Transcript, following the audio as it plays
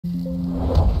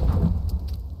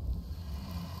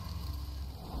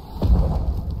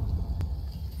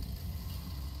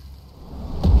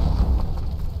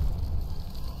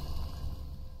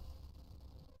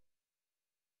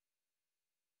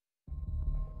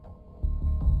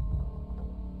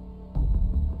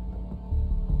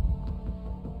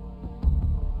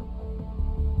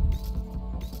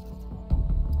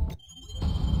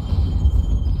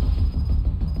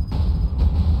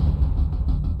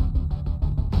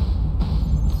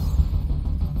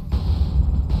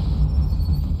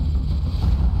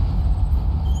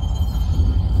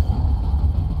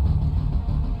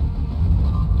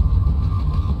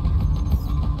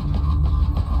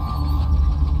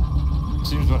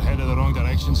headed the wrong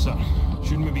direction, sir.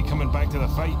 Shouldn't we be coming back to the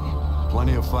fight?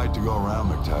 Plenty of fight to go around,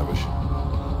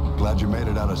 MacTavish. Glad you made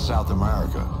it out of South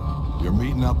America. You're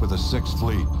meeting up with the 6th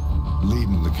Fleet,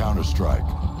 leading the counterstrike.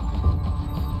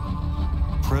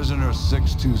 Prisoner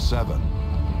 627.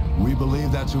 We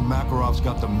believe that's who Makarov's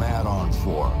got the mad on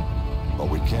for, but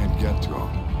we can't get to him.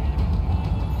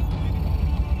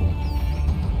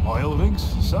 Oil rigs,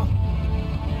 sir?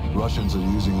 Russians are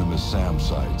using them as SAM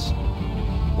sites.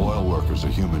 Oil workers are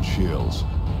human shields,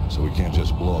 so we can't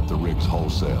just blow up the rigs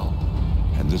wholesale.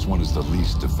 And this one is the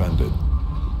least defended.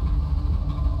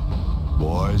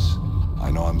 Boys, I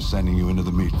know I'm sending you into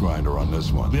the meat grinder on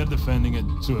this one. They're defending it,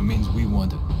 so it means we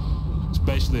want it.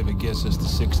 Especially if it gets us to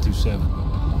 627.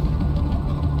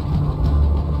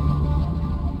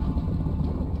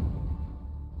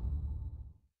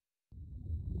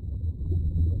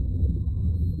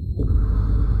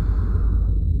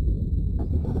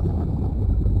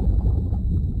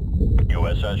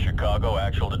 USS Chicago,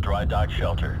 actual to dry dock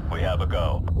shelter. We have a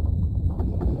go.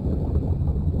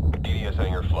 DDS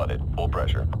hangar flooded. Full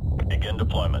pressure. Begin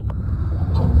deployment.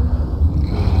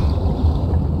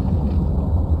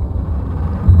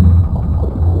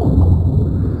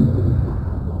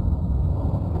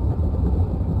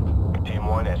 Team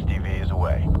 1, SDV is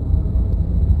away.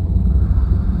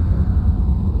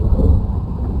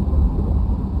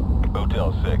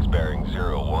 Hotel 6, bearing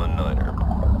 019er.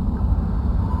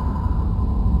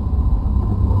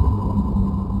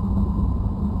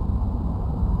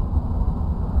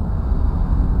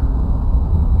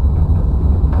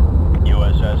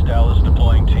 USS Dallas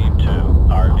deploying Team 2.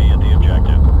 RV at the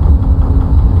objective.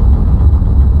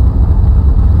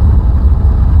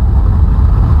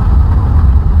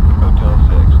 Hotel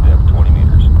 6, depth 20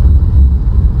 meters.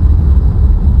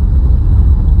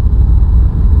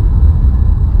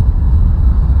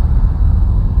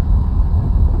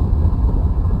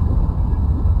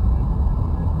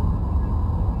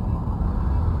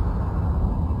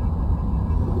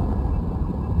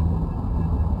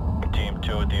 Team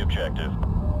 2 at the objective.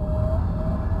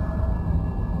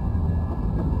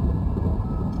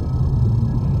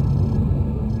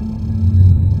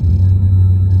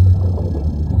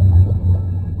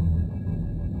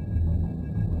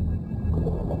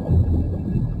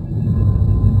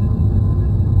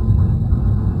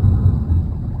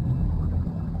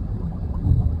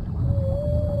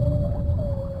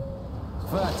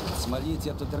 Хватит, смолить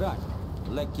этот рак.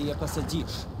 Легкие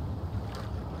посадишь.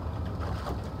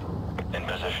 In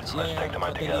position. Let's take them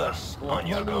out together. On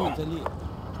you go.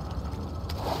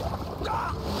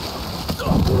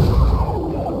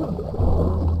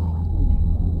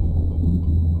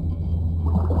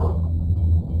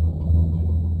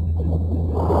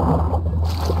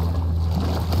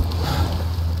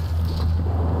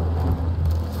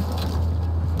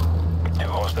 Two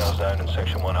hostiles down in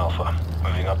Section 1 Alpha.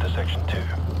 Moving up to Section 2.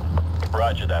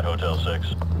 Roger that, Hotel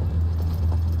 6.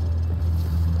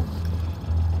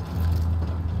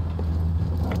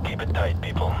 Keep it tight,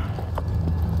 people.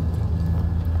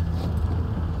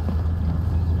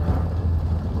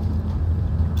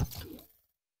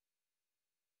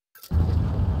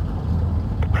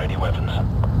 Ready weapons.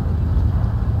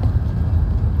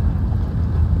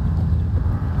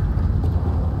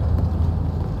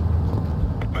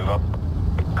 Move up.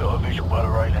 Got a visual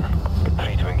battle riding.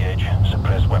 3 to engage.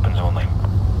 Suppress weapons only.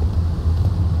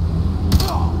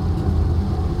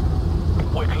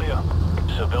 We're clear.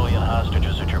 Civilian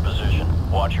hostages at your position.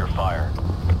 Watch your fire.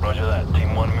 Roger that.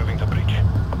 Team 1 moving to breach.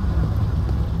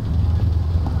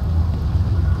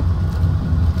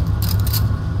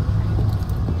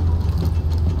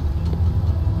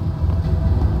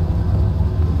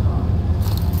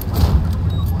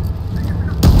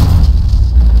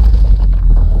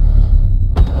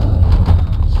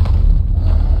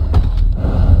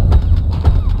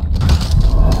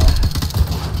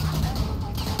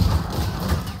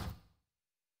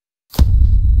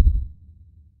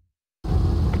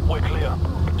 We're clear.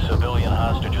 Civilian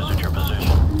hostages at your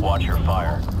position. Watch your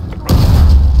fire.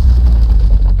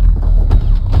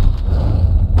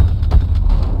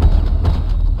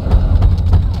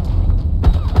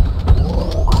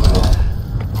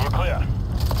 We're clear.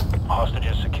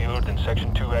 Hostages secured in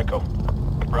Section 2 Echo.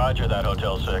 Roger that,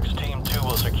 Hotel 6. Team 2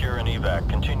 will secure an evac.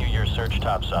 Continue your search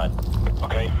topside.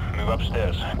 Okay, move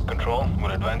upstairs. Control,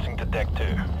 we're advancing to Deck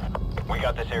 2. We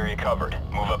got this area covered.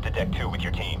 Move up to Deck 2 with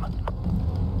your team.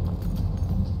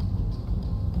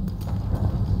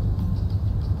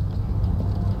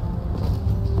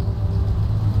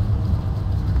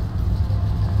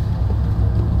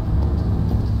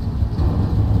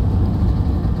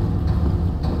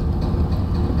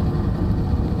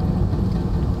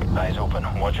 Eyes open.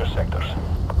 Watch your sectors.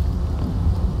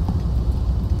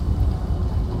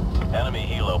 Enemy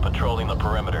helo patrolling the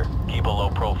perimeter. Keep a low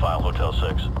profile, Hotel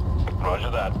 6. Roger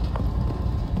that.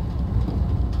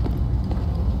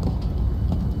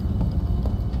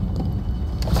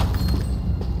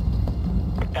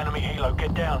 Enemy helo,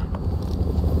 get down.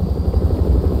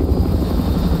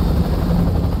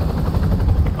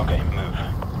 Okay, move.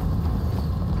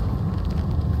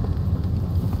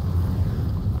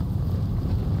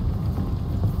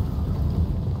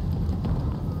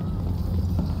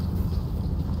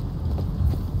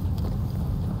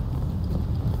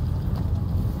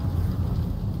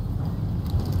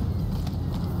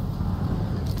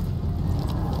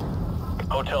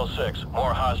 Hotel 6,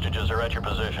 more hostages are at your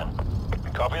position.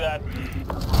 Copy that.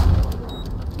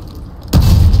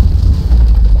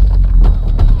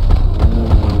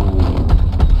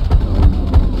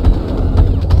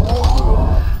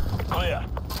 Clear.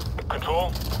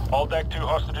 Control, all deck 2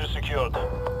 hostages secured.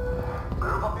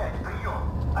 Группа 5, прием.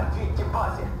 Ответьте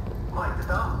базе. Мать, ты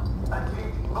там?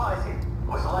 Ответь базе.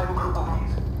 Высылаем группу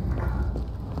вниз.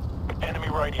 Enemy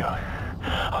radio.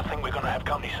 I think we're gonna have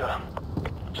company, sir.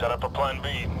 Set up a plan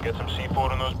B. Get some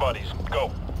C4 on those bodies.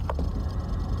 Go.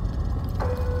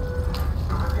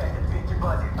 Группа 5, ответьте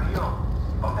базе. Прием.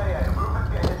 Повторяю, группа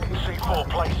 5, ответьте C4,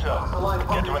 place, sir. Высылаем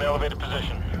Get to an вниз. elevated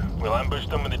position. We'll ambush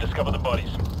them when they discover the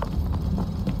bodies.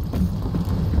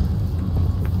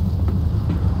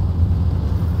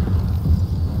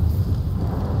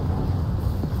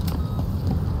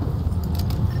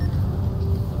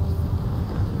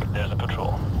 There's a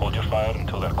patrol. Hold your fire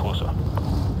until they're closer.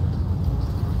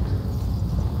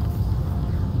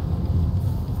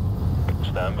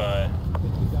 Stand by.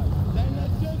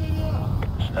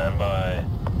 Stand by.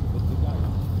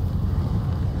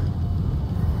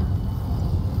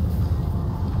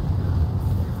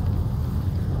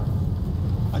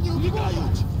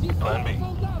 Plan B.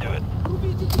 Do it.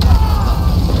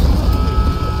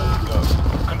 Go.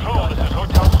 Control, this is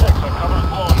Hotel 6. Our cover is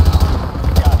blown.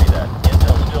 Copy that.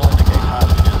 Intel still indicates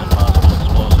hostages and possible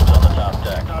explosives on the top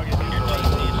deck. Your team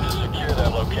needs to secure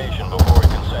that location before we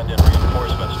can send in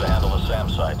reinforcements to handle the SAM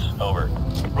sites. Over.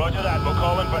 Roger that. We'll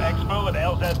call in for Exfil at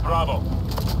LZ Bravo.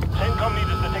 CENTCOM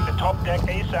needs us to take the top deck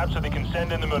ASAP so they can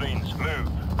send in the Marines. Move.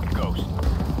 Ghost.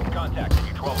 Contact at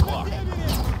you 12 o'clock.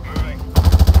 Moving.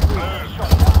 Move.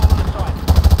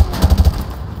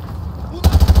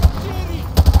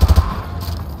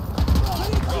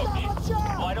 Roach.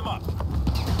 Light him up.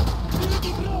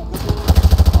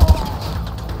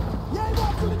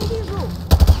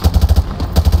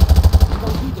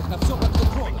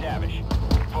 MacTavish.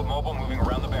 Foot mobile moving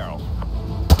around the barrels.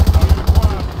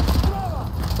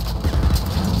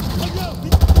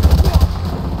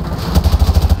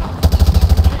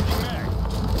 Changing mag.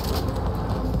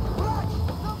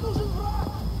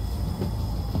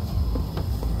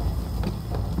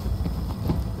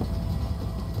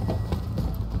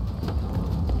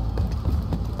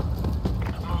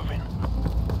 Moving.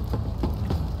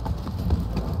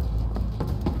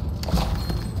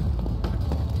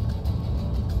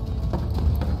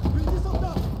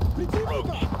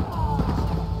 Roach.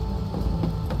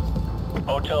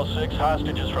 Hotel 6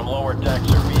 hostages from lower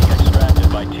decks are being extracted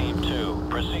by Team 2.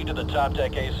 Proceed to the top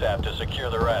deck ASAP to secure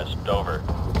the rest. Over.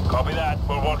 Copy that.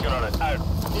 We're working on it. Out.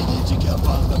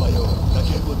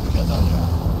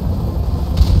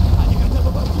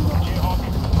 Jayhawk.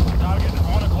 Target at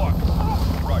 1 o'clock.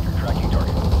 Roger. Tracking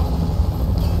target.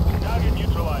 Target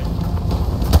neutralized.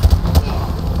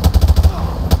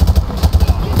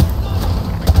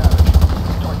 MacTavish.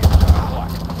 Target at 7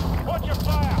 o'clock. Watch your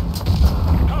fire.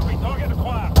 Copy. Target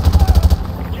acquired.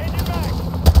 Changing mag.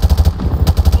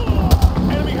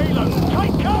 Enemy helo.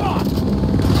 Tight cover.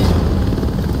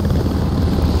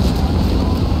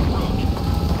 Roach.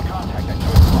 Contact at 2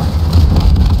 o'clock.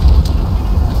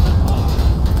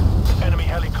 Enemy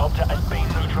helicopter has been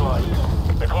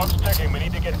neutralized. The clock's ticking. We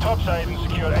need to get top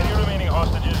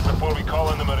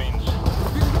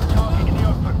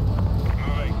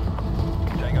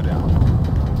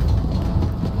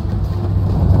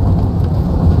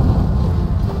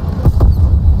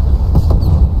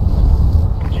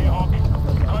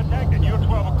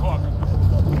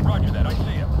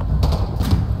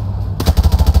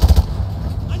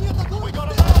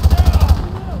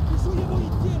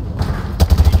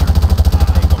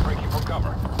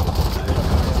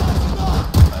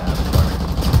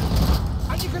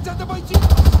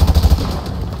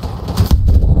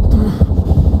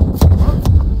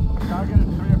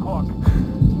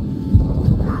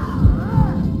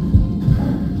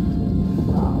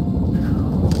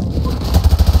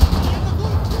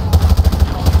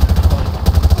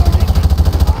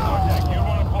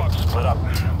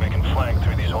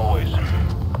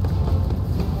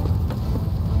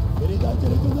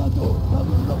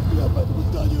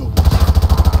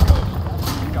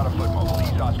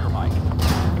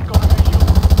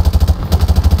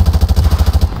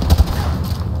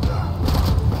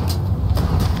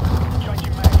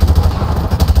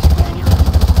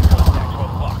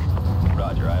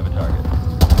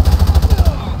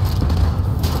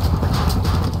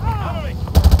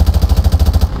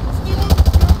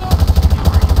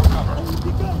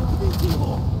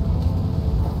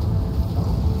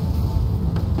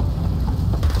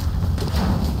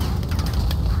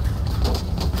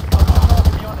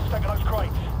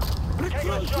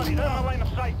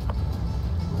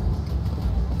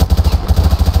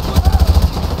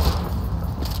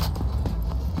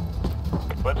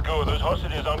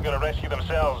aren't gonna rescue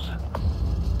themselves.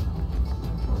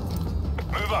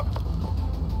 Move up.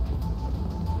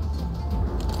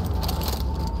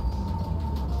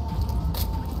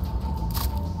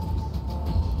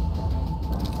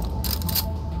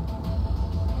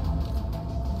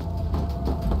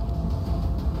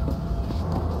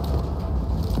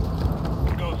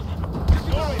 Ghost.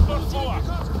 Doorway, first floor.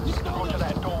 Go to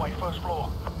that doorway, first floor.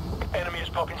 Enemy is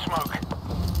popping smoke.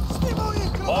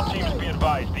 All teams be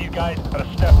advised, these guys are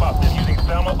a step up. They're using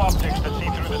thermal optics to see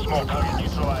through the smoke. Target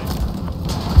neutralized.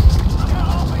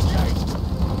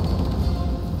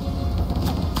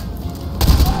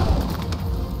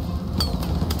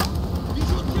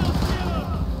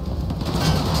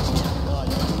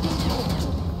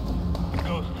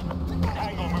 Ghost.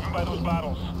 Tango moving by those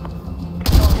barrels.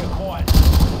 Target quiet.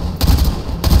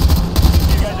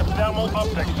 These guys have thermal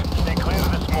optics. Stay clear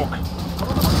of the smoke.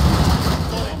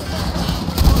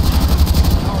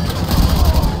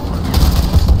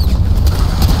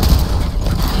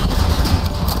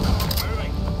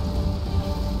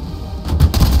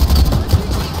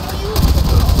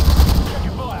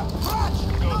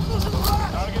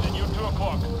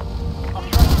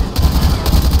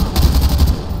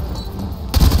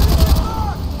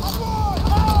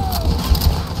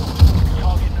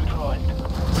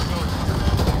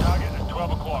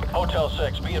 Hotel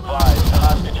 6, be advised,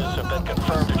 hostages have been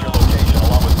confirmed at your location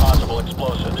along with possible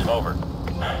explosives. Over.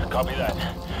 Copy that.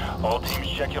 All teams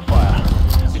check your fire.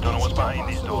 We don't know what's behind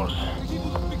these doors.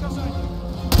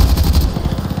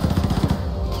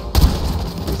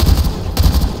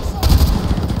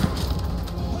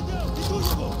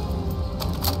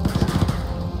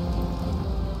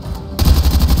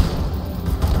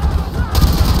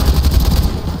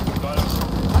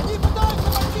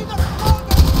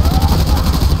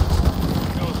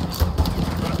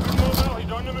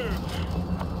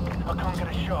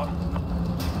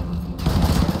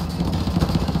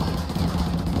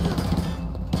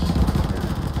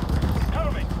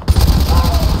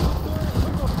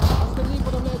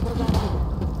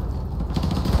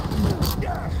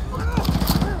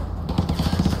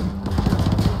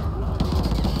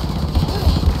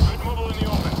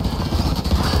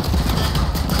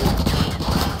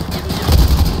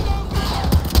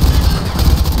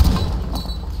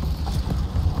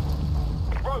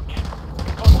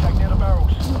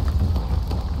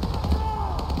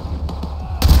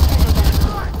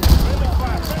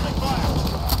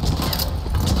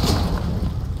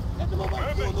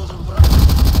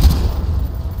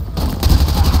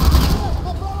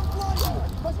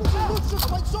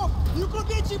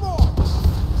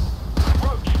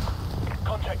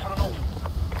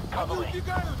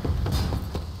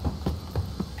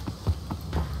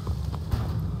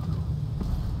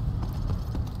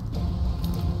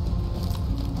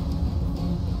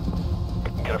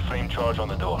 Get a flame charge on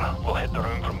the door. We'll hit the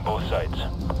room from both sides.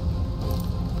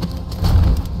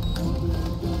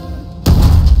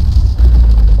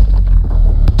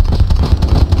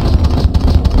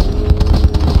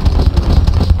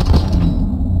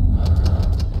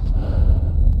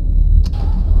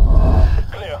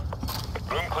 Clear.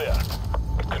 Room clear.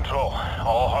 Control.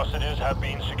 All hostages have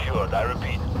been secured. I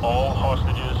repeat, all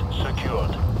hostages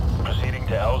secured. Proceeding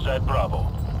to LZ Bravo.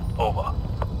 Over.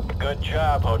 Good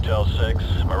job, Hotel 6.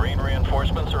 Marine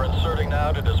reinforcements are inserting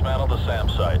now to dismantle the SAM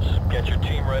sites. Get your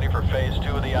team ready for Phase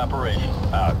 2 of the operation.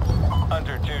 Out.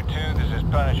 Hunter 2-2, this is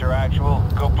Punisher Actual.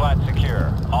 Go plat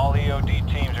secure. All EOD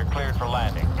teams are cleared for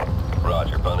landing.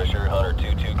 Roger, Punisher. Hunter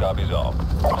 2-2 copies all.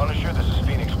 Punisher, this is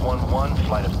Phoenix 1-1,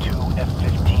 flight of 2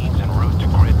 F-15s en route to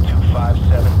grid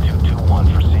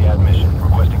 257221 for SEAD mission.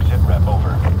 Requesting sitrep,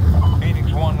 over.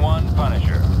 Phoenix 1-1,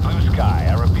 Punisher. Blue sky.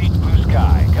 I repeat, blue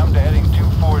sky. Come to heading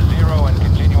 240 and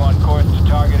continue on course to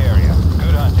target area.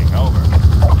 Good hunting, over.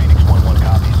 Phoenix 1-1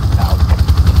 copies, out.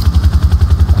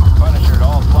 Punisher at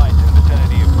all flights in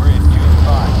vicinity of grid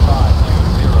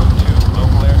 255202.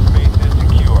 Local airspace is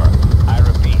secure. I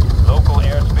repeat, local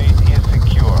airspace is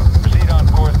secure. Proceed on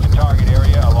course to target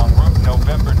area along route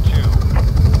November 2.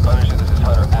 Punisher, this is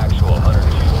Hunter Actual. Hunter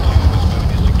 2-2 is moving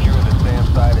to secure the SAM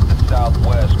site at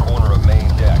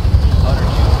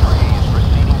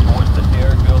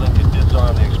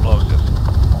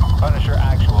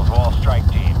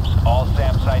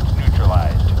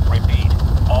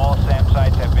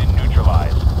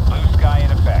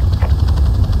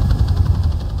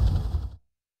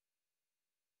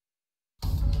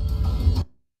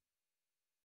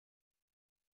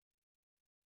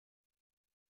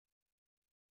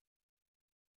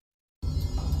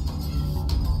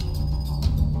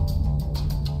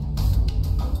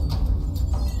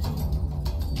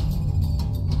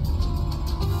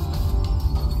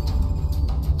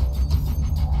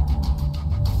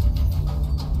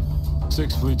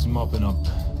fleet's mopping up.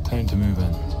 Time to move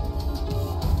in.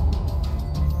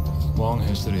 Long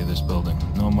history of this building.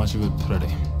 Not much of it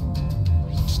pretty.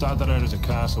 Started out as a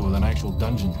castle with an actual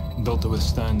dungeon, built to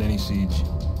withstand any siege.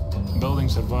 The building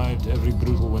survived every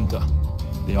brutal winter.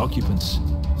 The occupants,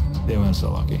 they weren't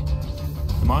so lucky.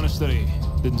 The monastery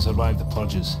didn't survive the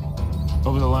purges.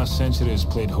 Over the last century has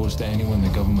played host to anyone the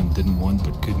government didn't want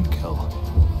but couldn't kill.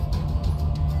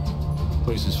 The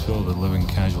place is filled with living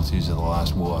casualties of the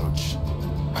last war, which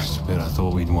I swear I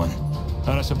thought we'd won.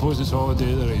 And I suppose it's all a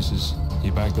day of the races.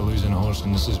 You back the losing horse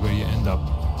and this is where you end up.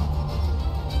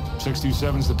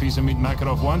 627's the piece of meat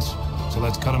Makarov wants, so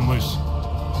let's cut him loose.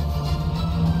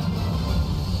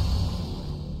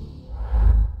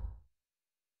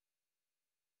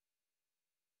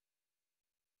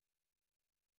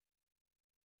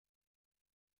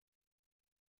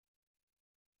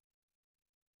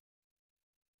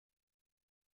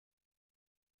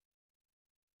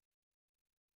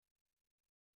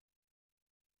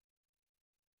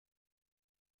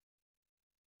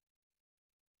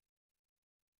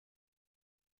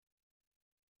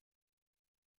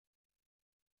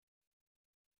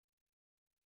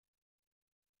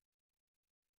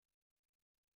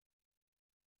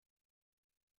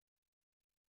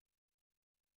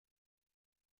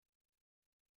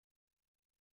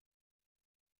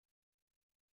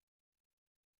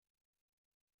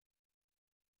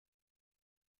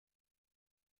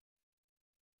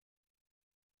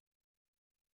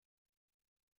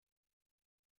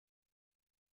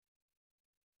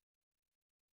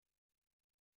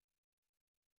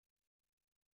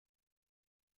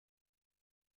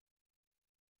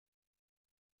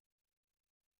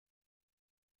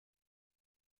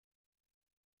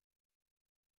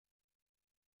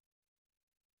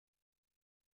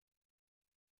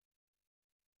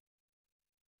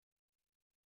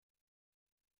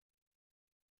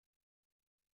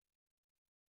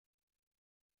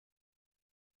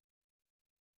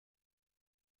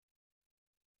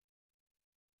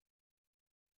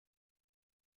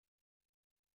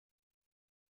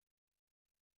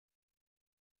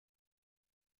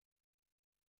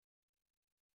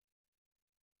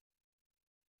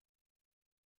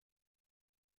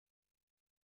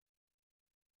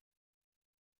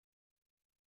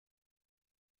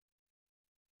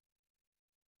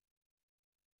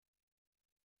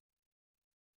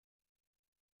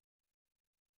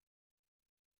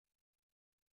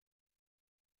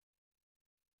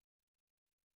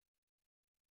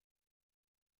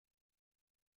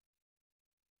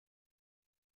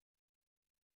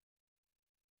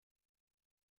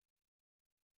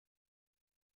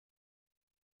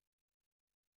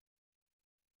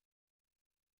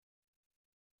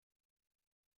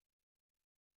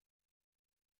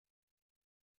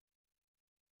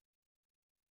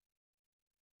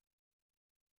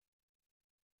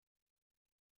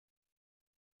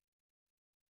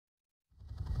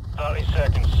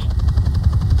 Seconds.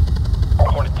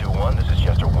 Hornet 2-1, this is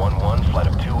Chester 1-1, flight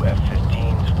of 2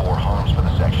 F-15s, 4 harms for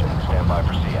the section. Stand by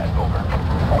for SEAD, over.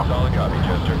 Solid copy,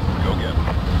 Chester. Go get him.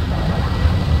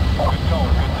 Good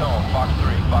tone, Fox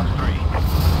 3.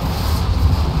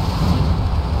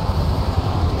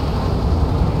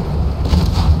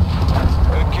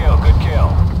 Good kill.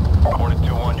 Hornet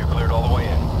 2-1, you're cleared all the way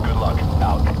in. Good luck.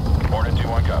 Out. Hornet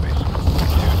 2-1 copies.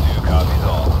 2-2 copies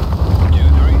all.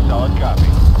 2-3, solid copy.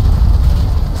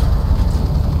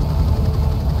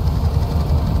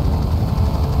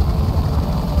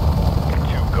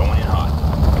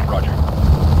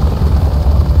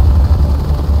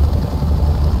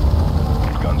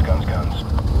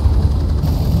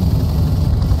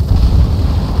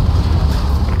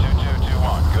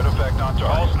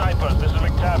 All snipers, this is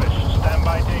MacTavish. Stand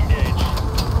by to engage.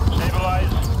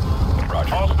 Stabilize.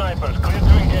 Roger. All snipers, clear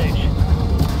to engage.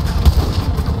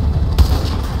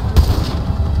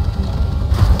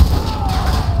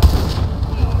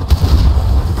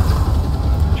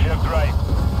 Shift right.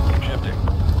 Shifting.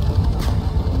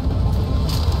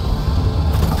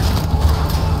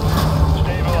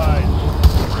 Stabilize.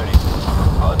 Ready.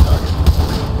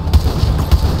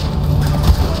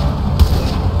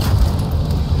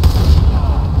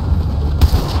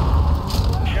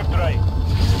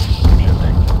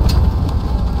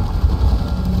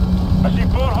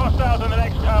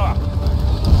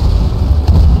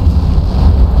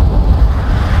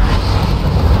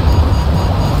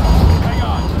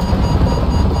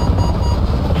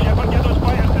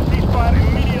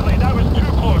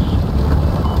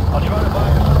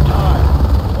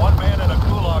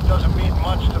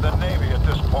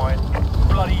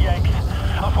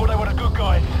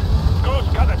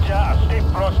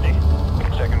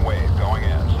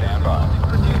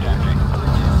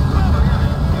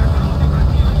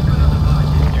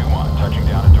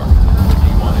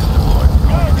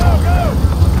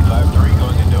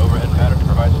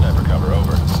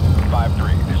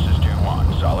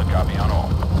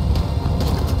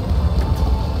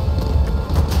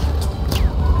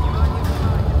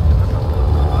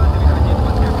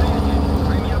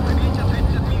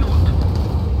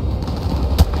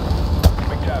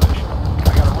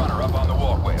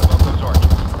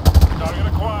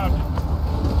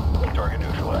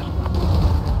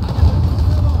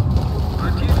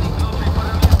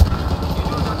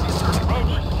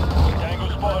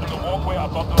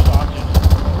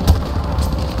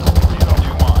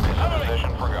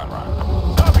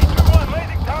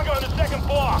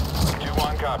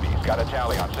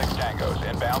 Tangos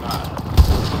inbound high.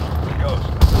 Ghost.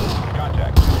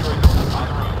 Contact. Security zone. On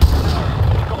the route.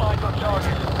 Eagle eyes on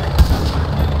target.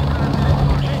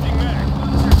 Changing mag.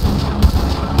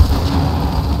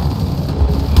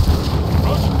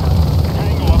 Roach.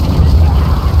 Tango up on the roof of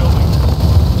the building.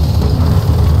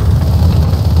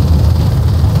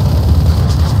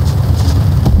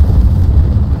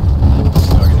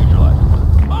 Target neutralized.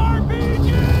 RPG!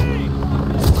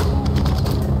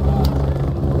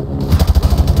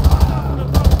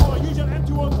 Use your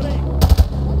M203.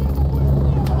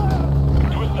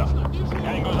 Twister.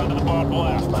 Tango's under the barbed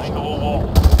wire. Angle or wall.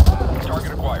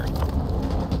 Target acquired.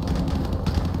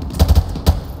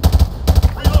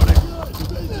 Reloading.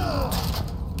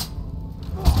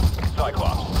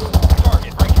 Cyclops.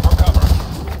 Target breaking from cover.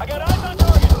 I got eyes on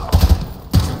target.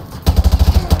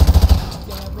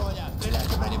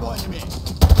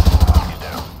 He's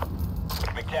down.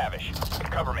 MacTavish.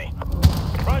 Cover me.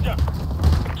 Roger.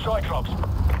 Cyclops.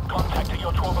 Contact at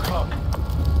your 12 o'clock.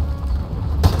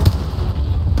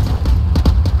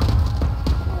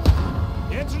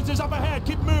 The entrance is up ahead.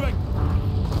 Keep moving.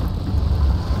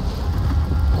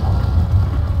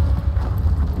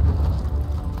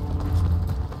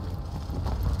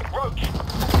 Roach.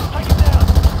 Take him down.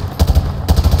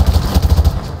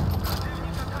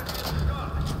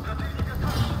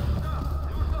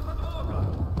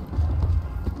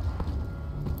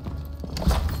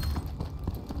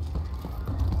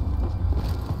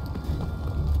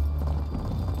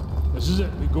 This is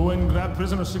it. We go in, grab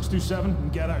prisoner 627,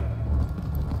 and get out.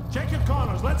 Check your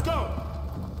corners. Let's go.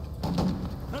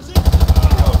 That's it.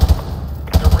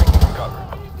 They're breaking from cover.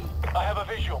 I have a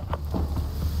visual.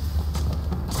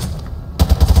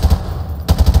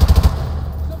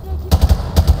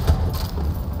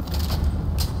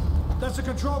 That's the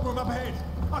control room up ahead.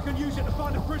 I can use it to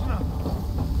find a prisoner.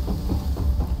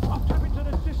 I'll tap into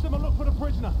the system and look for the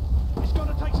prisoner. It's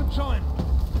gonna take some time.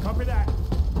 Copy that.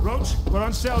 Roach, we're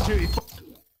on cell duty.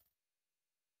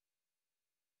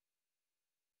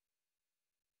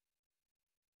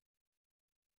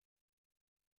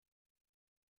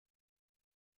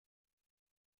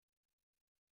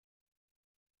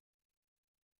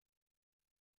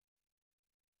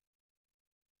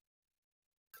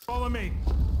 Follow me.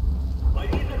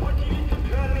 Они захватили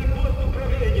центральный пост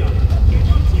управления.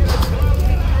 Идут через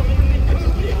главный промышленный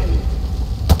комплекс.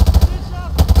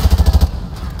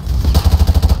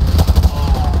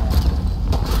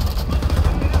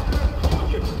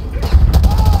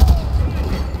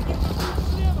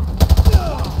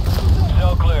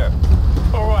 Cell clear.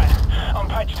 All right, I'm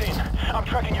patched in. I'm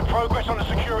tracking your progress on the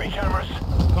security cameras.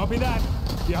 Copy that.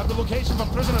 Do you have the location for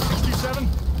prisoner 627?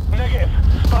 Negative,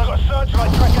 but I've got a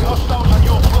searchlight tracking hostiles on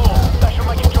your floor. That should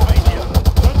make your job easier.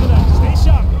 Roger that. Stay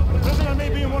sharp. The prisoner may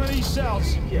be in one of these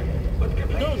cells.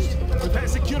 Ghost, we've hit a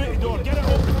security door. Get it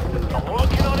open. I'm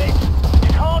working on it.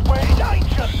 His hardware is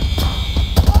ancient.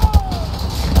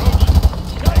 Roach,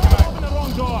 take him out. Open the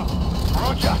wrong door.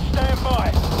 Roger, stand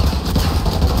by.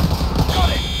 Got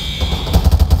it.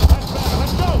 That's better.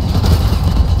 Let's go.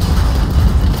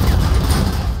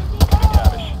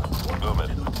 MacTavish, move it.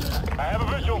 I have a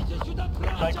visual.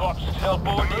 Cyclops, cell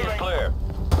board is clear.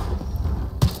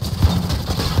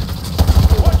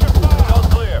 Watch your fire. Cell's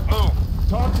clear. Move.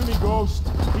 Talk to me, Ghost.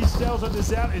 These cells are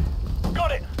deserted.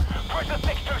 Got it. Prisoner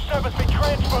 627's been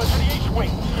transferred to the east wing.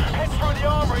 Head through the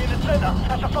armory in the center.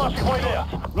 That's the fastest way there.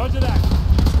 Roger that.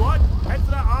 Squad, head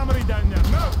to that armory down there.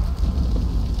 Move!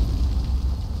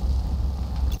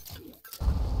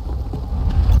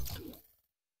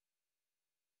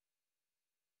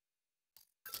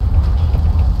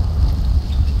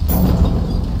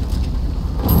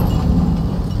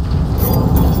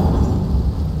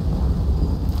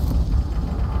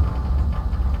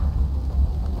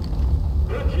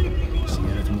 See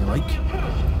anything you like?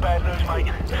 Bad news, mate.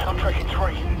 I'm tracking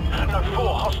 3. No,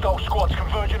 4 hostile squads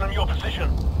converging on your position.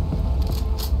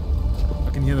 I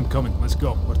can hear them coming. Let's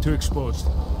go. We're too exposed.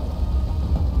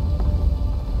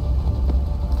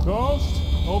 Ghost,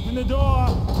 open the door.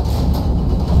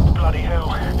 Bloody hell.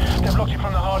 They've blocked it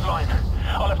from the hard line.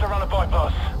 I'll have to run a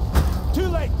bypass. Too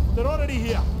late. They're already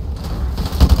here.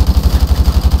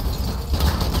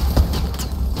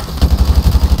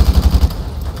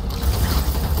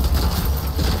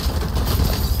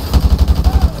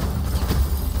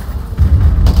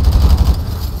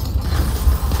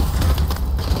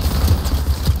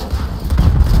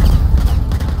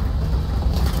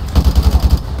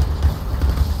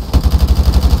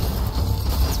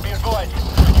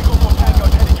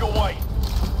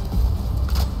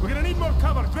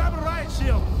 Grab a riot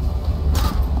shield!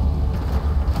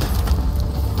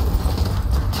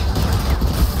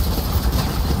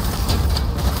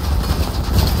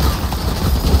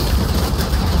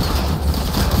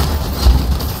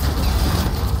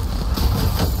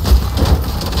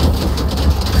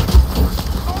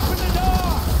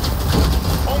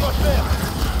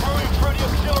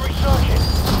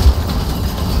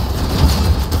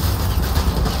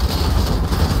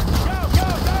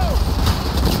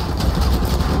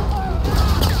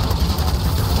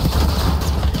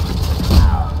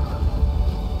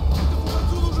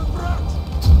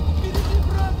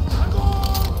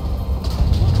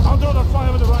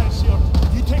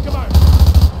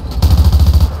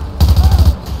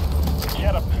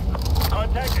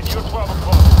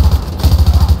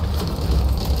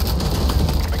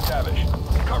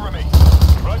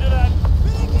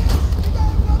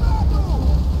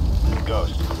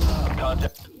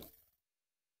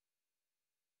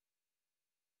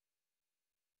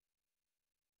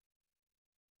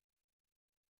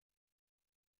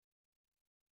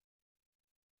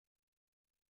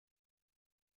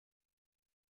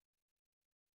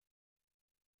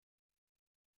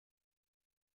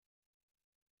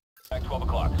 Back 12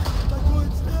 o'clock.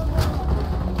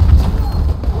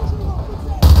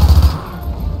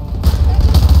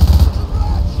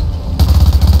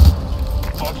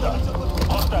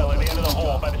 Hostile at the end of the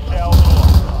hall by the cell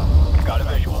door. Got a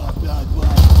visual.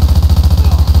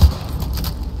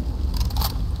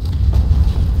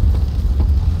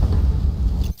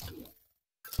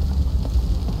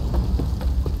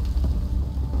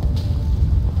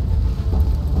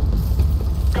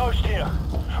 Ghost here.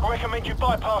 I recommend you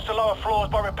bypass the lower floors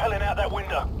by rappelling out that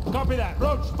window. Copy that.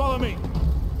 Roach, follow me.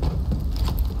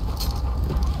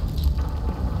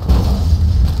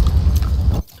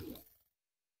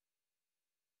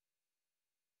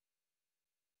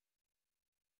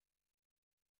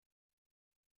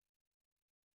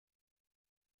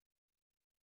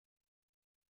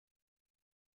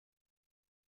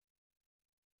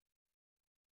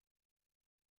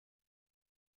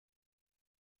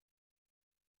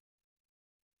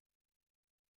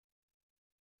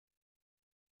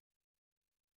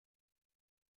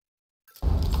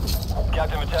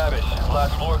 Captain MacTavish,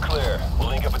 last floor clear. We'll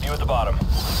link up with you at the bottom.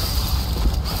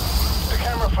 The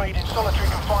camera feed in solitary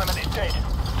confinement is dead.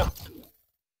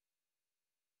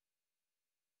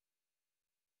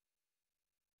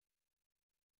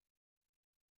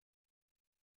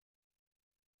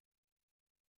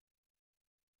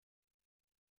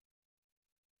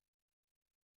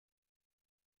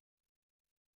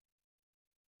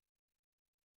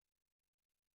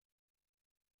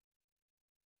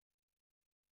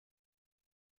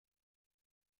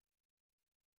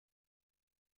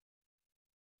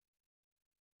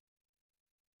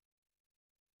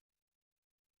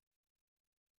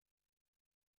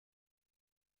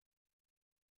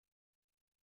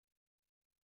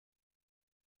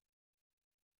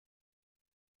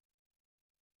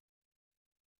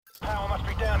 Power must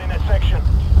be down in that section.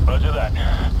 Roger that.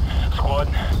 Squad,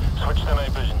 switch to night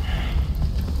vision.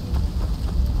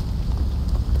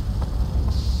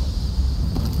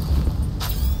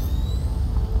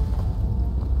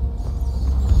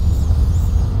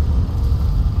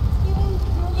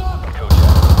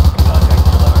 Contact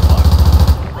 11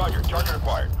 o'clock. Roger, target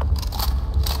acquired.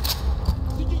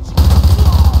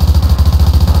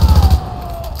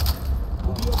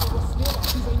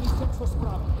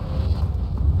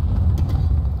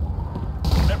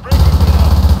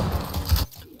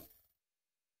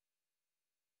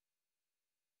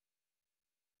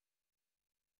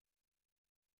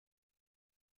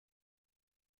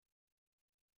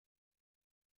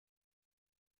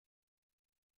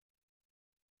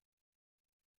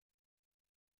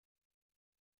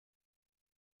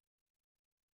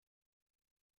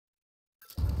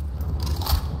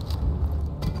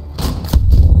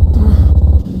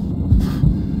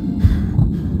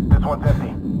 This one's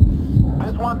empty.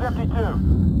 This one's empty too.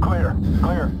 Clear,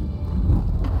 clear.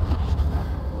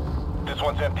 This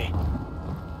one's empty.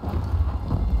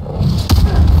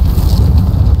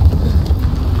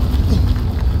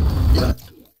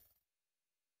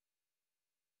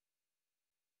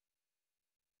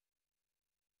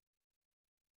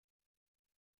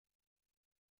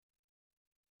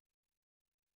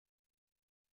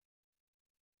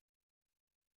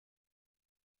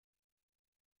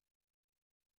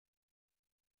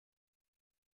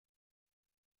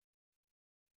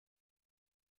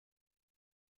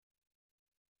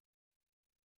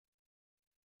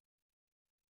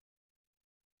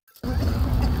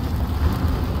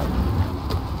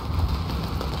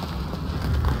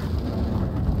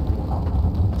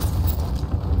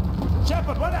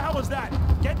 Shepard, what the hell was that?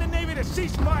 Get the Navy to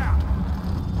cease fire!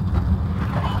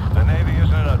 The Navy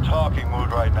isn't in a talking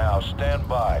mood right now. Stand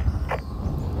by.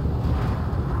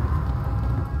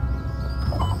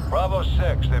 Bravo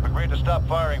 6, they've agreed to stop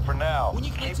firing for now.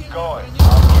 Keep going.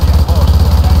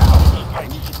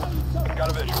 Got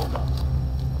a visual.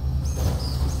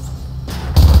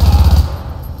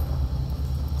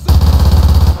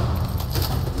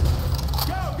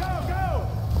 Go, go, go!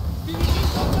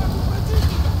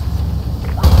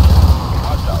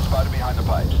 Hostile spotted behind the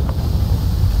pipes.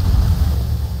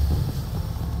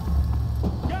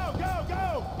 Go, go,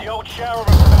 go! The old shower room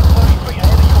is about 30 feet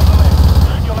ahead of you on the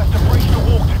left. You'll have to breach the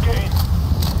wall to get in.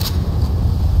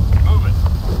 Move it.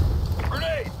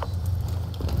 Grenade!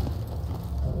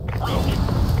 Roach,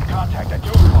 contact at 2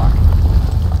 o'clock.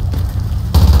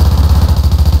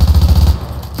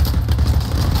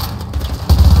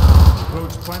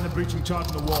 Roach, find the breaching charge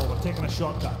on the wall. We're taking a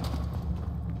shortcut.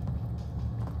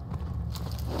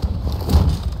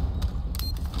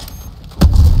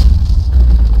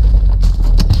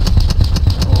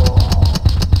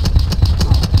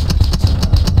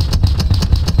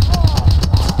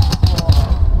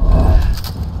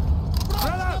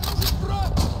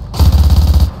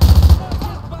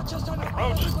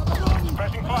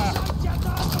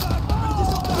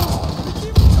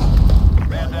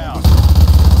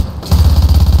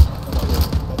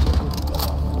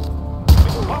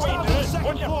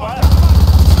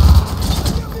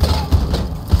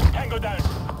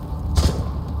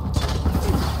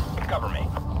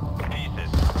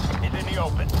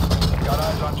 open. Got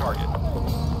eyes on target.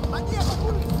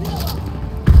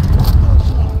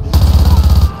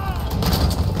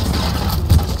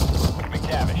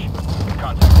 MacTavish,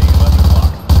 contacting 11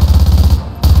 o'clock.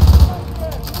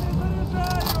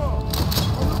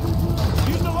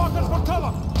 Use the lockers for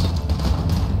cover!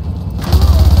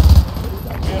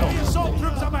 Enemy assault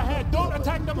troops up ahead! Don't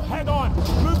attack them head on!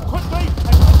 Move quickly and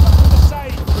pick them from the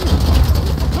side!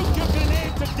 Cook your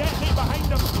grenade to detonate behind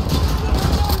them!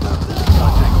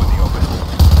 Contact with the open.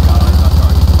 Got eyes on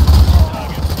target.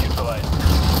 Target neutralized.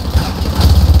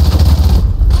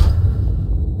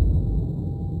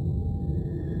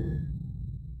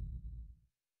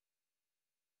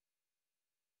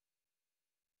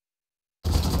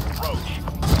 Roach,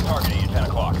 targeting you 10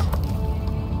 o'clock.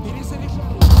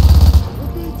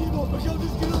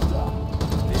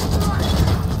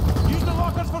 Use the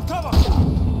lockers for cover!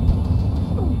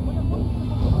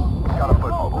 Got a foot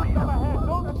mobile unit.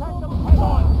 Don't attack them head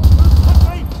on! Move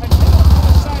quickly and hit them from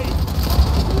the side!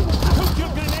 Cook your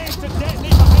grenade to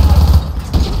detonate behind them!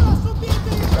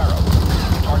 Barrow,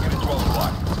 target at 12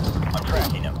 o'clock. I'm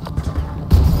tracking him.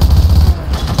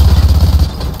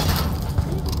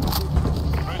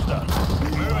 Rooster,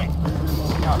 moving.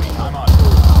 Copy, I'm on.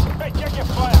 Hey, check your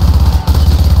fire!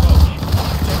 Roach,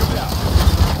 take him down.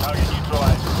 Target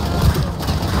neutralized.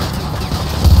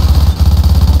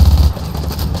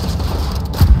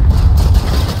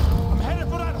 I'm headed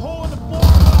for that hole in the floor!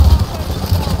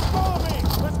 Follow me!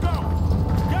 Let's go!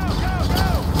 Go, go, go!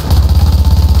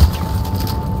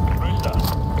 Rooster,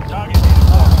 target needed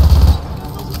more.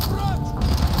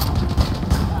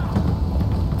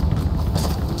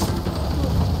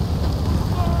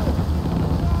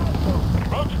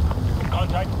 Roach,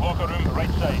 contact locker room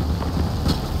right side.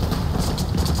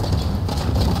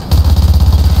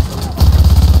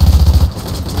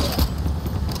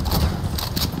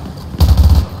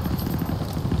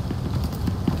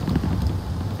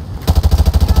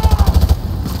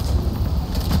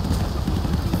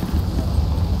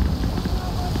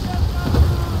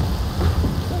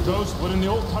 Ghost, we're in the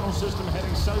old tunnel system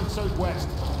heading south-southwest.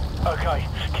 Okay,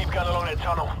 keep going along that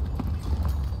tunnel.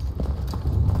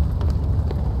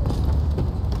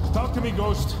 Talk to me,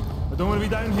 Ghost. I don't want to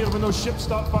be down here when those ships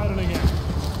start firing again.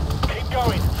 Keep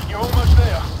going, you're almost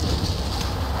there.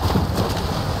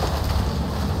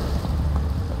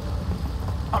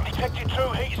 I'm detecting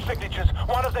 2 heat signatures.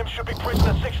 One of them should be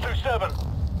prisoner 627.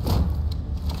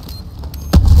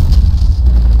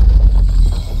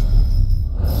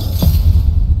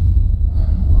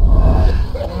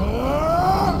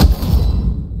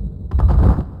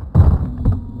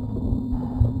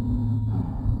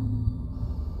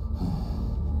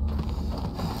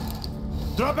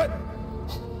 Drop it!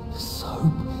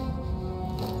 So?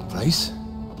 Place?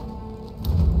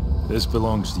 This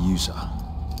belongs to you, sir.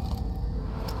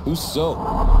 Who's so?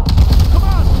 Come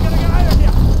on! We gotta get out of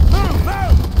here! Move!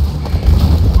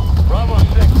 Move! Bravo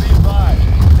 6, be advised.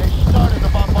 They started the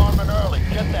bombardment early.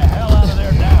 Get the hell out of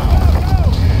there now.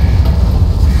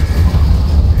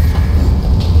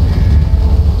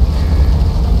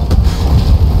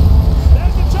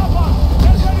 There's the chopper!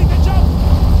 Get ready to jump!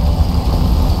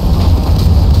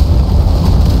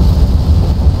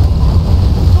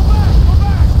 Go back! Go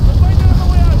back! Let's find another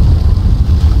way out!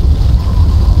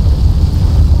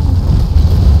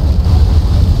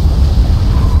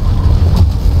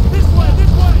 This way!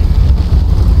 This way!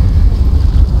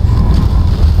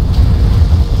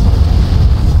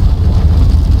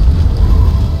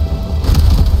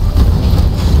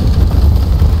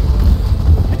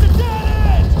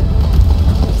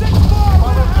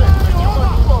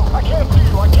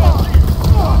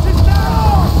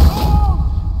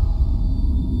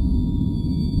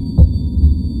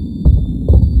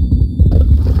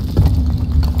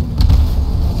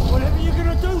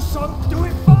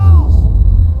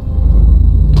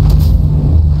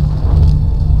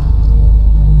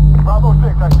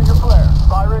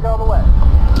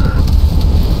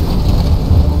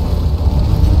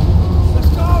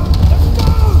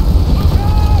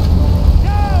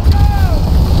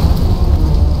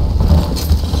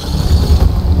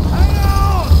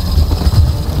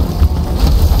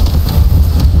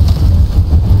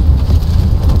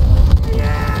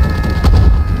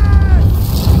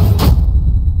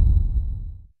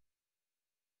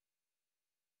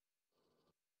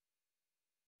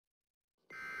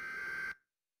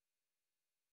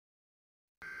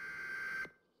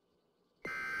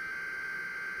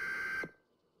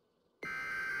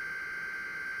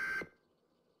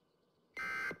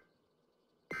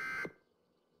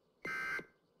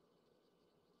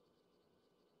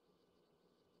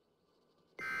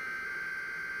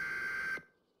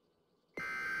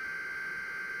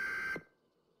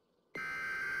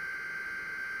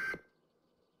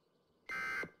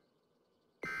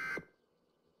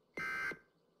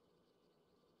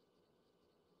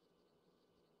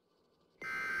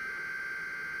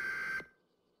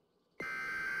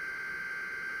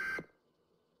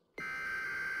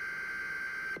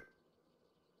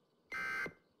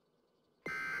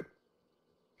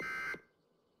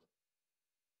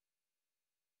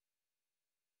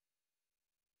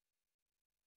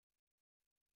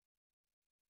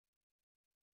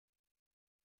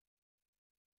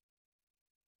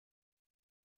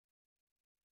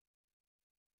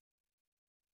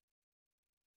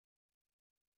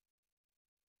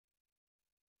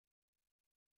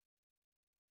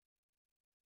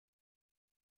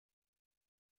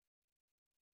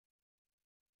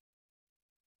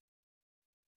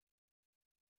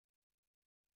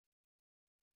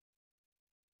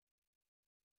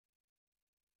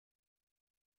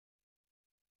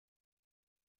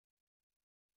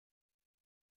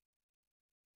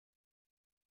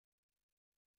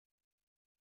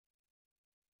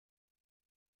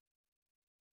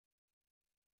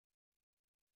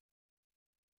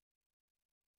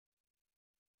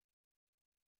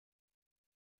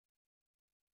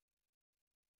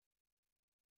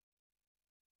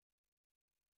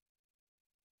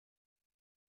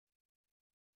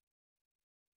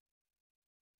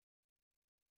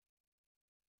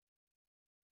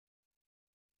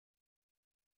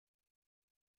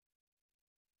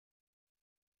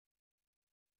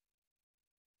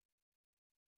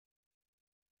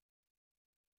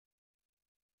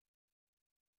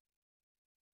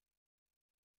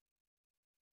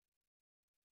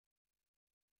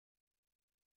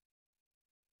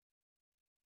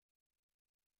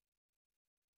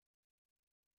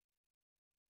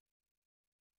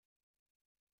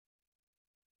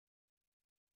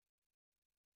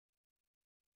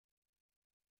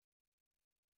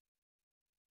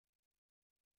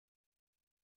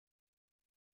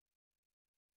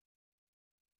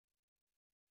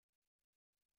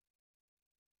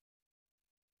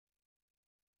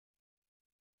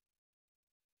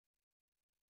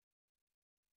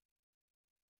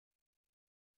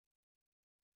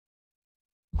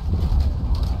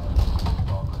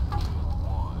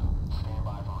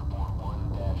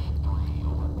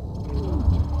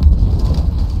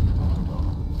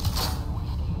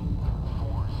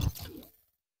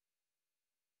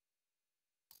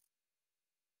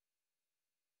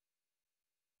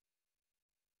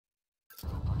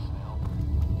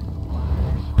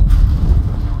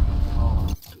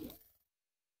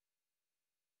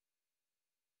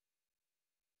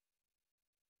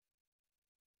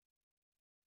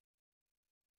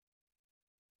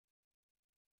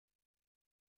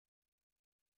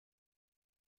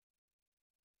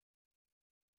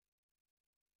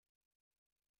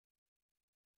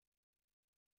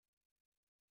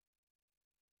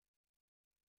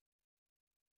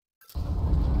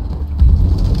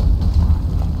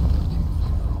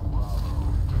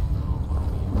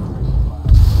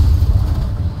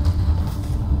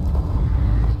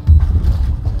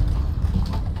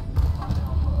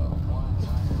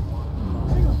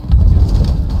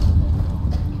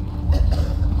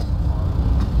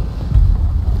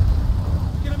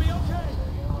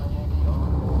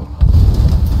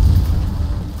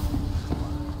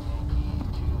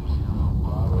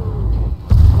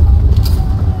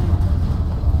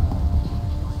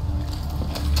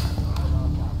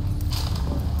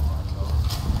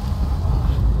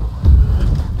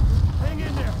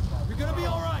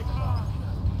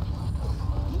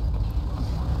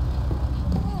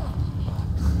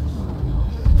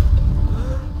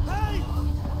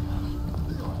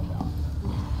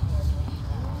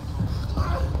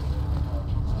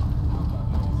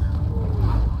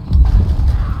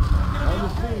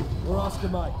 the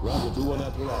mic. Roger, 2-1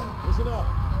 after that. Listen up.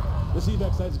 This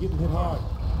evac site's getting hit hard.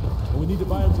 And we need to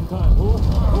buy him some time. Who?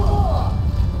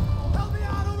 Help me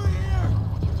out over here!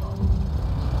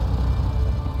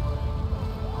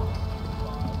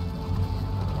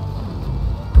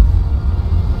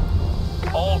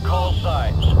 All call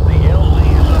signs. The LZ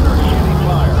is under heavy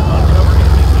fire. Uncover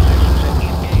enemy positions and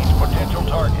engage potential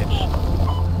targets.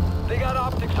 They got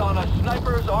optics on us.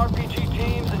 Snipers, RPG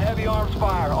teams, and heavy arms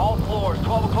fire. All floors.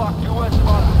 12 o'clock due west of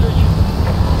our position.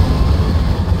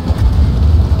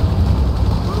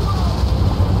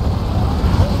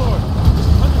 Overlord, this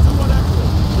is Hunter 2-1 actual.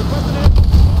 Requesting it.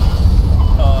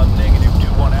 Negative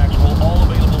 2-1 actual. All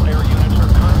available air units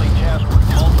are currently tasked with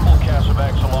multiple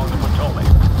Casevacs along the Potomac.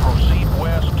 Proceed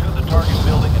west to the target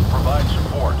building and provide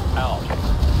support. Out.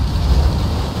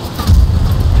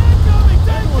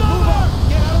 Everyone, move up!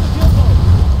 Get out of the kill zone!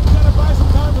 We gotta buy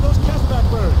some time for those Casevac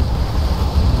birds.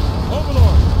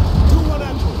 Overlord, 2-1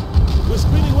 actual. We're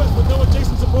screening west with no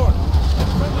adjacent support.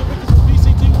 Friendly victims from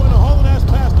BCT-1 are hauling ass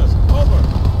past us. Over.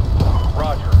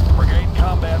 Roger. Brigade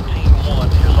Combat Team 1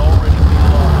 has already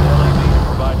peeled off the LAV to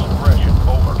provide suppression.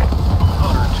 Over.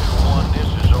 Hunter 2-1, this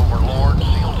is Overlord.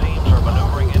 SEAL teams are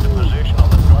maneuvering into position on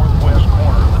the northwest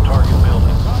corner of the target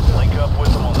building. Link up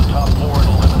with them on the top floor and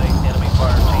eliminate enemy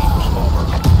fire teams. Over.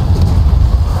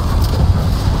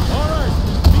 All right.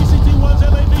 BCT-1's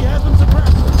LAV has been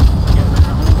suppressed. Get ready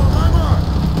to move on my mark.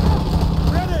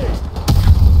 Ready.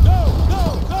 Go, go,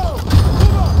 go.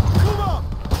 Move up, move up.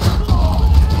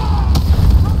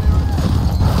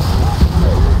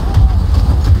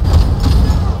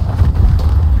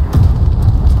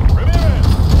 Ramirez!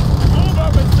 Move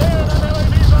up and stay on that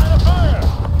LAV's line of fire!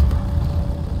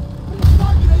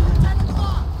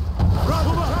 Run,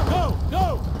 move up, go, go.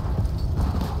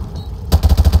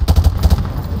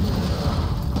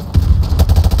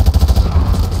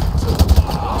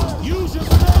 Use your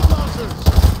grenade launchers.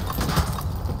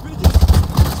 Move in.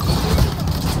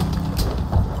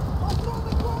 Push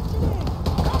forward, move, move.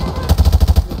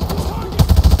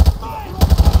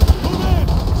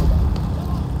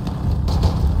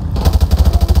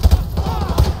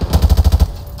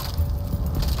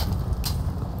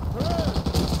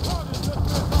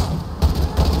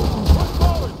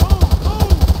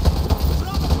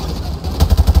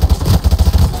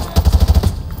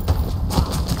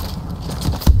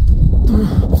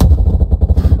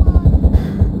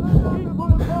 Keep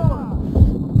moving forward.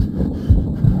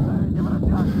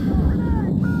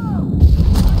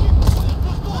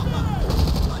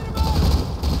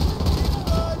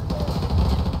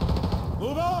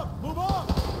 Move up, move up.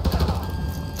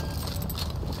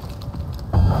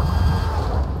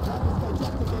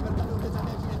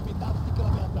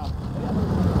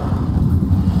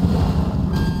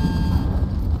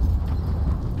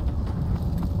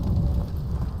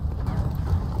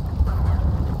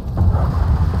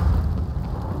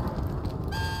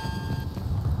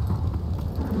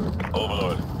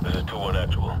 Overlord, this is 2-1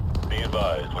 actual. Be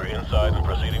advised, we're inside and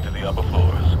proceeding to the upper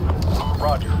floors.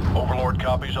 Roger. Overlord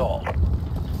copies all.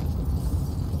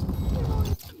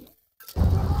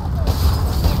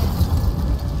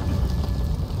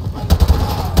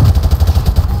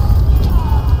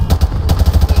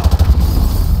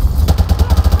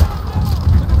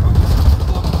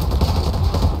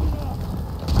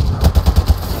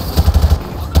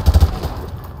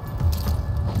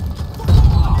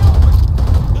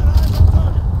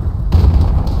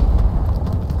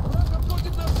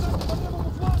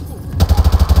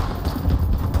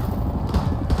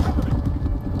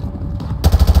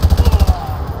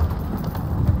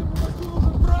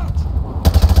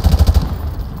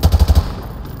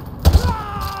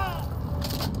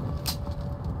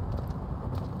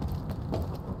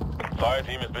 Fire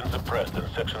team has been suppressed in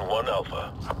Section 1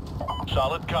 Alpha.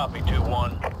 Solid copy,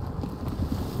 2-1.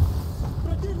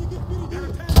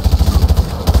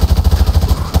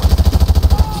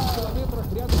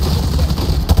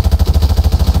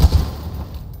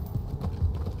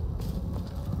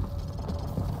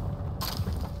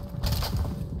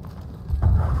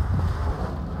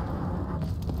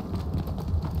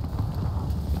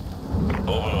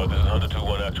 Overlord, this is Hunter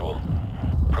 2-1 actual.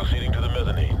 Proceeding to the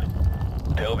mezzanine.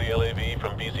 Tell the LAV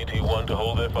from BCT-1 to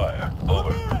hold their fire.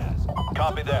 Over.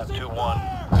 Copy that, 2-1.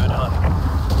 Good hunting.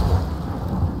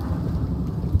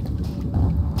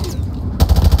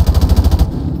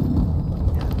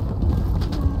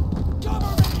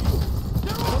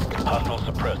 Hostile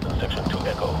suppressed in Section 2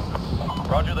 Echo.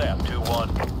 Roger that,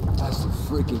 2-1. That's the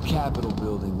freaking Capitol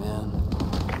building, man.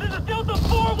 This is Delta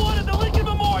 4-1 at the Lincoln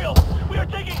Memorial. We are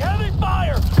taking heavy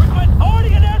fire. Request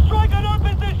already an airstrike on our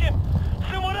position.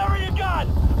 Send whatever you got.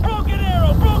 Broken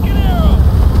arrow, broken arrow.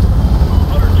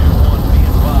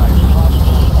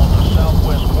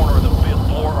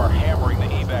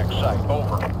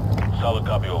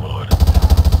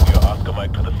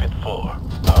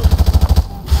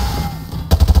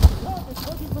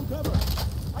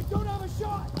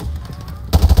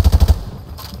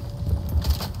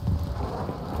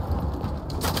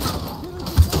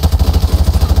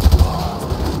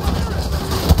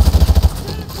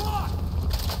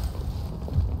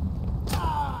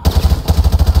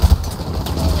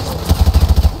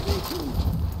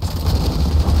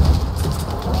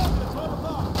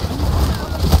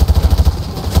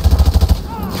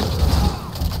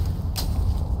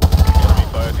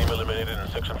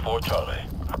 for Charlie.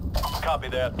 Copy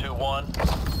that, 2-1.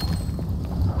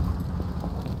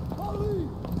 Charlie!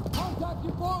 Contact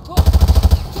your 4 o'clock!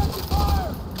 Check your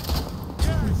fire!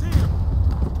 Yeah, I see him.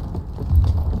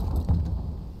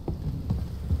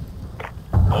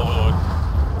 Overlord,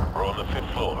 we're on the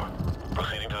 5th floor.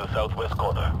 Proceeding to the southwest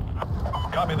corner.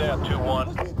 Copy that,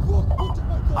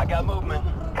 2-1. I got movement.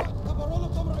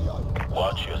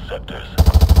 Watch your sectors.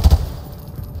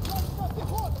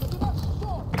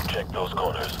 Check those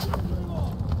corners.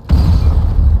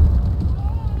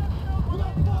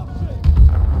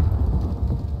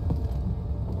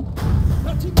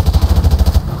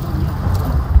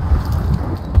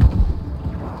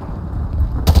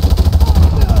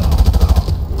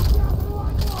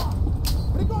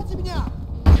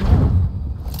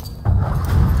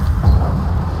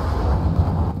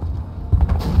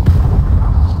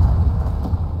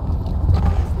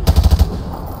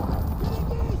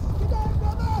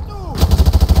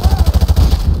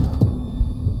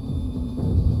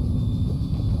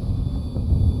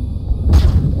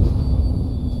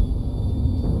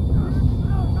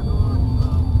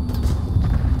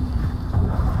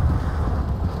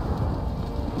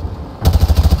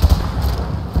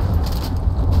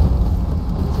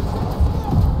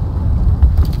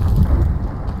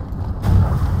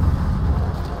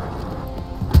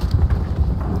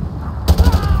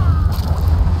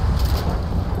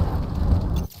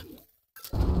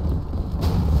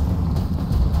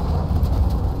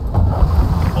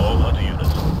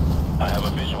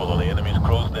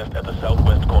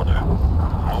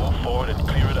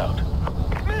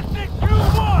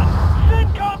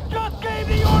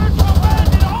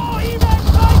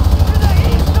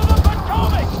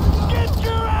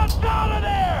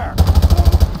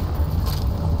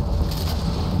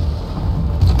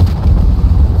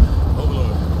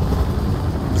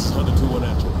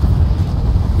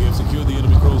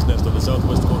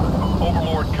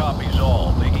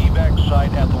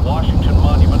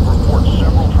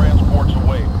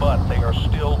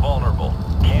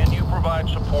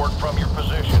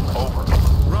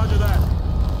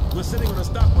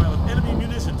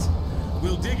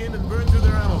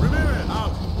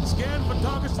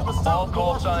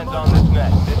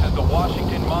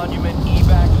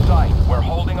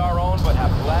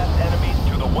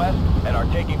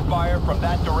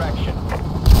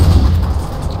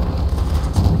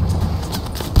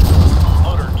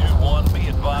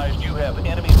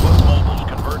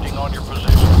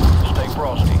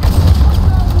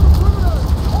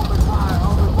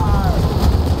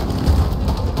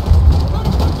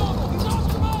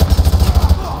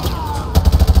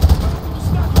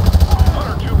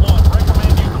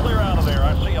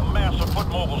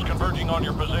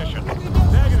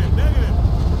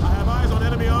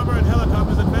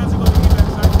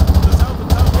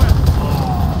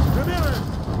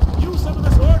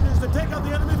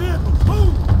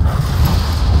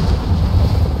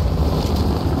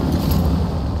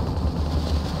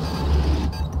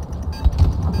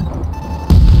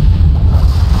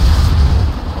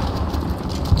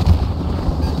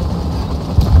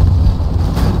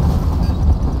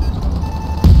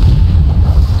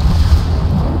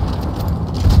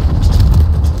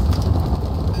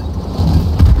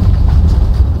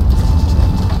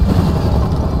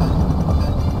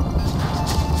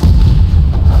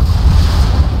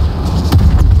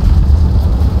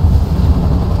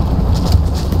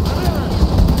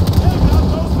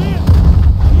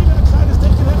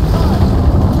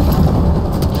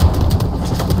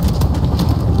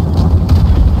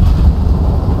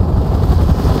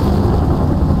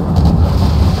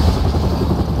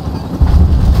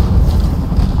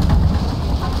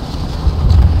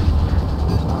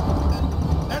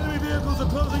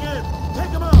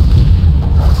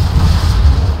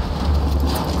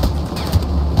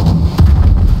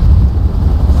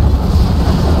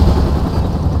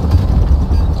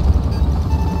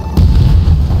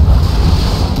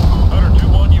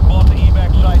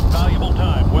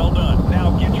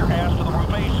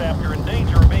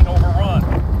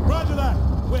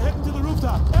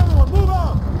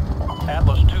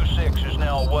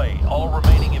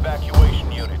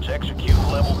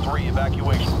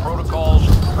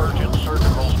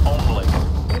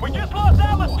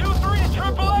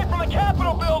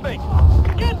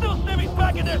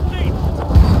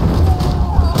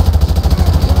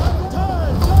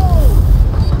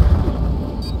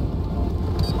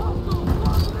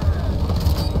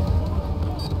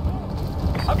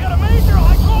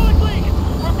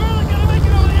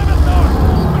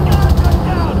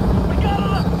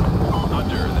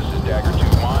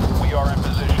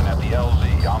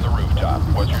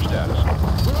 What's your status?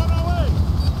 We're on our way!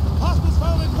 Hostiles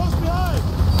following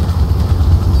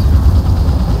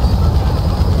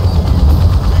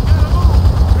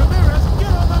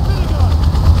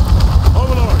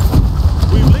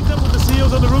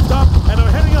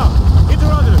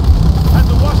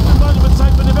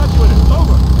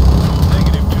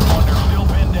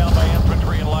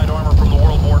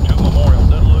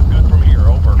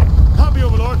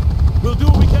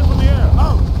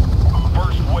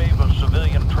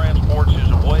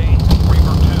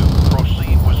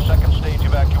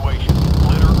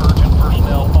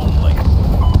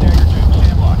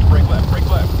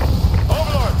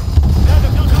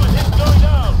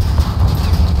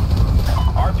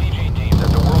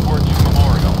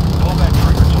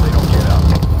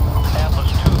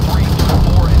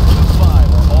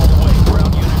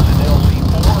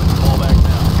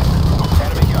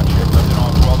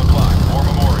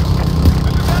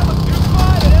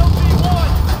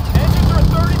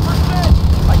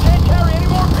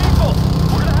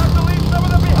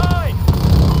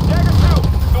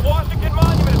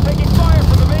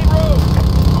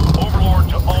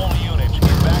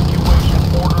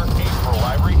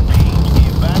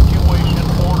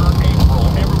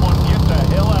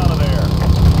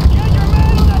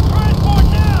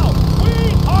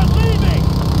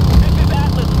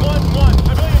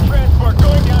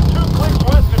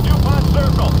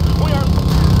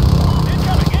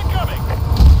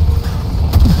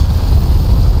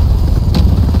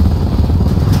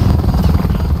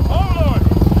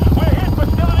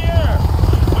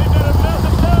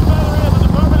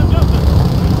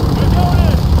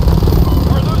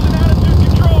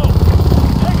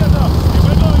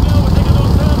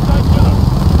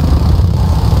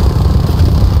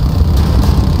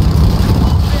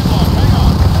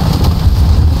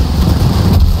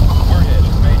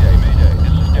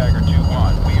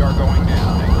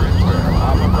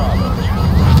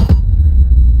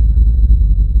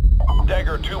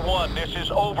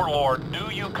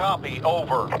copy,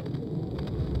 over.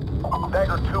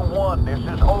 Dagger 2-1, this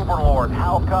is Overlord.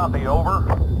 How copy, over?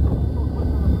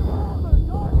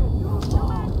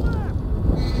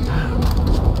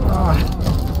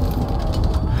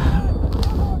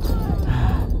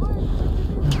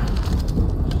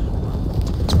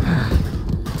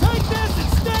 Take this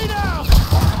and stay down!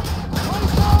 Right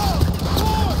down!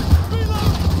 Forward!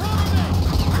 Reloading! Cover me!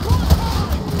 Forward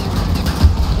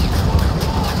covering!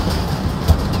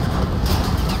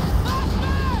 Last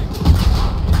mag!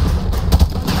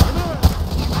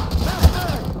 Last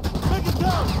mag! Make it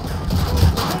go! Hit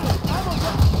it! Ammo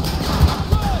down!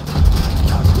 Good!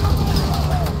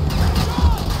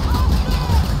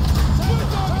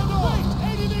 Wait!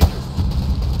 80 meters!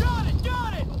 Got it!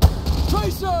 Got it!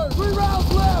 Tracer! 3 rounds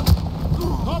left!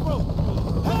 Corporal!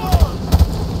 Head on!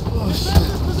 Defend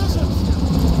this position!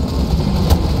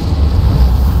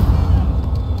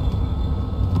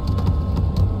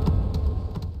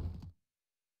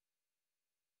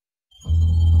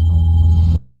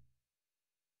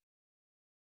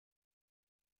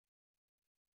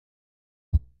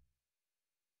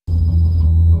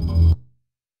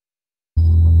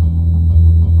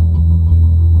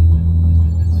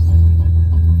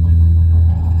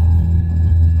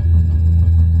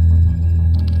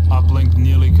 Uplink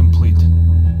nearly complete.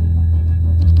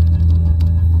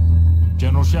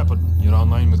 General Shepard, you're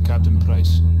online with Captain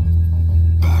Price.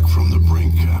 Back from the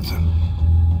brink, Captain.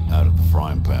 Out of the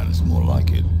frying pan is more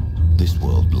like it. This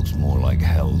world looks more like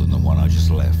hell than the one I just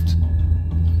left.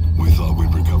 We thought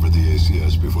we'd recovered the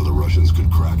ACS before the Russians could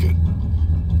crack it.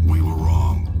 We were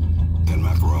wrong. Then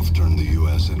Makarov turned the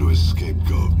US into his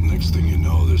scapegoat. Next thing you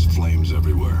know, there's flames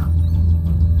everywhere.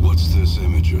 What's this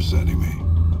image you're sending me?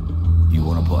 You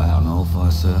want to put out an oil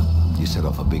fire, sir? You set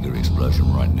off a bigger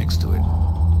explosion right next to it.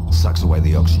 Sucks away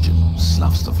the oxygen,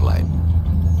 snuffs the flame.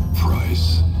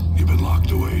 Price, you've been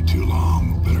locked away too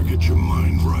long. Better get your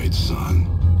mind right, son.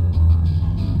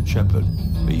 Shepard,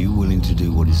 are you willing to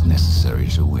do what is necessary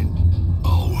to win?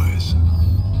 Always.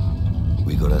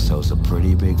 We got ourselves a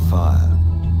pretty big fire.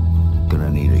 Gonna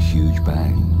need a huge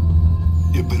bang.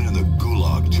 You've been in the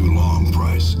gulag too long,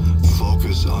 Price.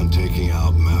 Focus on taking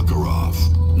out Makarov.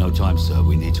 No time, sir.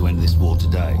 We need to end this war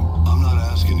today. I'm not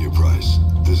asking you, Price.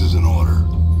 This is an order.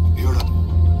 You're to...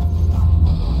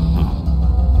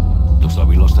 Looks like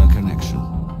we lost our connection.